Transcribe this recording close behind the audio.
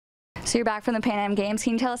So you're back from the Pan Am Games.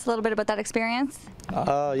 Can you tell us a little bit about that experience?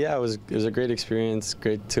 Yeah, it was a great experience.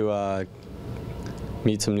 Great to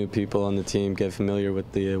meet some new people on the team, get familiar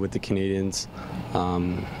with the Canadians,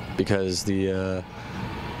 because the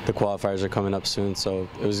qualifiers are coming up soon. So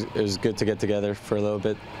it was good to get together for a little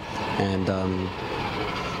bit, and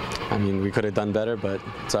I mean, we could have done better, but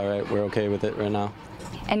it's all right. We're okay with it right now.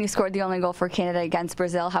 And you scored the only goal for Canada against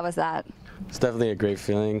Brazil. How was that? It's definitely a great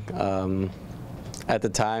feeling. At the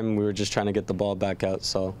time, we were just trying to get the ball back out,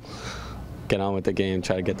 so get on with the game,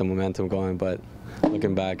 try to get the momentum going. But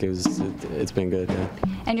looking back, it's been good. Yeah.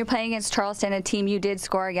 And you're playing against Charleston, a team you did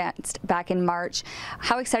score against back in March.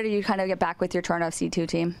 How excited are you to kind of get back with your Toronto FC2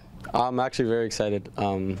 team? I'm actually very excited.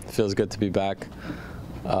 Feels good to be back.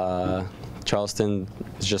 Charleston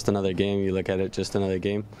is just another game. You look at it, just another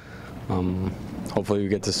game. Hopefully we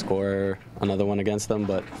get to score another one against them,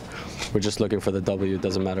 but we're just looking for the W. It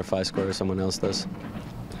doesn't matter if I score or someone else does.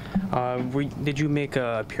 Did you make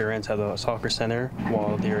an appearance at the soccer center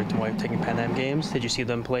while they were taking Pan Am Games? Did you see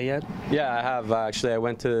them play yet? Yeah, I have actually. I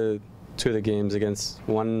went to two of the games,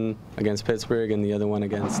 one against Pittsburgh and the other one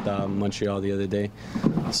against Montreal the other day.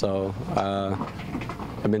 So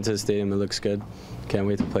I've been to the stadium. It looks good. Can't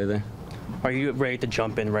wait to play there. Are you ready to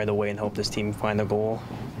jump in right away and help this team find a goal?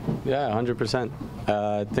 Yeah, 100%.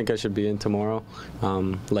 I think I should be in tomorrow.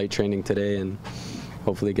 Light training today and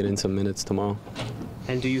hopefully get in some minutes tomorrow.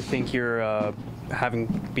 And do you think you're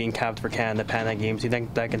being capped for Canada Pan Am Games, do you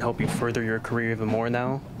think that can help you further your career even more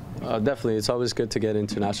now? Definitely. It's always good to get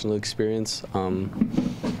international experience.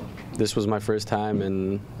 This was my first time,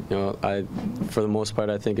 and for the most part,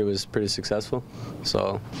 I think it was pretty successful.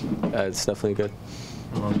 So it's definitely good.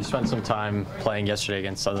 Well, you spent some time playing yesterday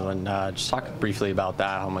against Sutherland. Just talk briefly about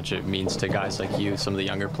that, how much it means to guys like you, some of the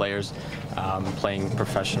younger players, playing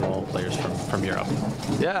professional players from Europe.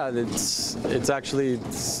 Yeah, it's actually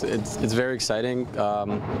very exciting.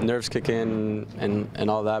 Nerves kick in and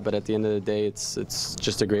all that, but at the end of the day, it's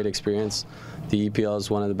just a great experience. The EPL is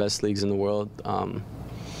one of the best leagues in the world.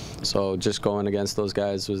 So just going against those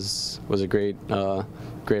guys was a great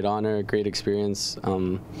honor, great experience.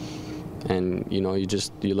 And you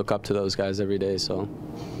look up to those guys every day. So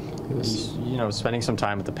spending some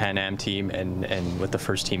time with the Pan Am team and with the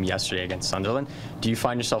first team yesterday against Sunderland, do you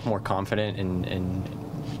find yourself more confident in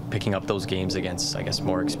picking up those games against, I guess,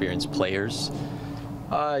 more experienced players?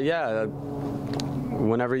 Yeah.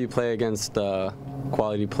 Whenever you play against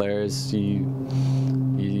quality players,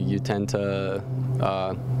 you tend to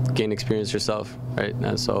gain experience yourself, right?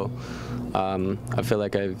 And so I feel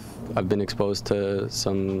like I've been exposed to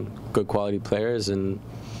some good quality players and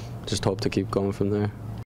just hope to keep going from there.